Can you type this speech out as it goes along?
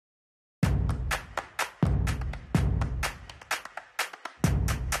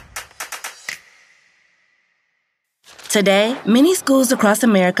Today, many schools across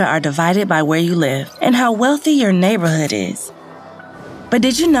America are divided by where you live and how wealthy your neighborhood is. But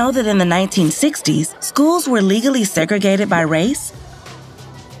did you know that in the 1960s, schools were legally segregated by race?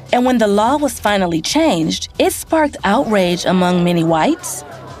 And when the law was finally changed, it sparked outrage among many whites.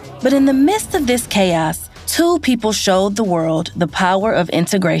 But in the midst of this chaos, two people showed the world the power of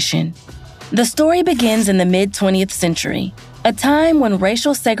integration. The story begins in the mid-20th century, a time when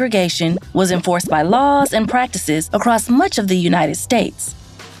racial segregation was enforced by laws and practices across much of the United States.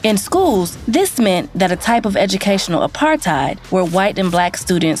 In schools, this meant that a type of educational apartheid where white and black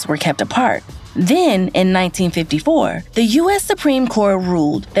students were kept apart. Then, in 1954, the U.S. Supreme Court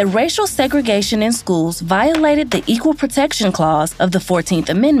ruled that racial segregation in schools violated the Equal Protection Clause of the 14th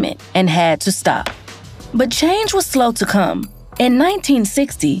Amendment and had to stop. But change was slow to come. In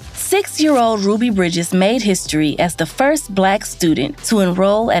 1960, 6-year-old Ruby Bridges made history as the first black student to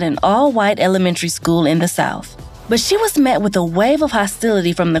enroll at an all-white elementary school in the South. But she was met with a wave of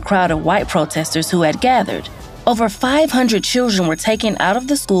hostility from the crowd of white protesters who had gathered. Over 500 children were taken out of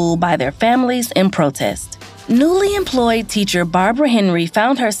the school by their families in protest. Newly employed teacher Barbara Henry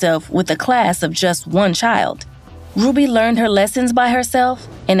found herself with a class of just one child. Ruby learned her lessons by herself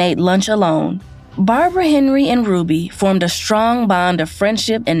and ate lunch alone. Barbara Henry and Ruby formed a strong bond of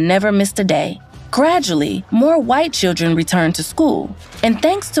friendship and never missed a day. Gradually, more white children returned to school, and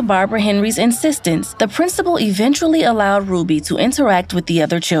thanks to Barbara Henry's insistence, the principal eventually allowed Ruby to interact with the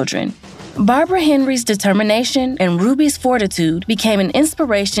other children. Barbara Henry's determination and Ruby's fortitude became an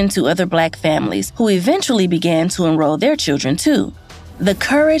inspiration to other black families who eventually began to enroll their children too. The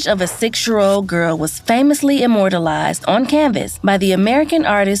courage of a 6-year-old girl was famously immortalized on canvas by the American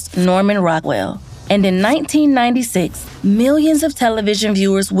artist Norman Rockwell. And in 1996, millions of television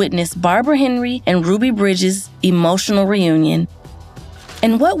viewers witnessed Barbara Henry and Ruby Bridges' emotional reunion.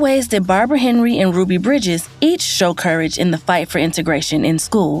 In what ways did Barbara Henry and Ruby Bridges each show courage in the fight for integration in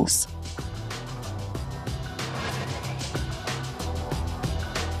schools?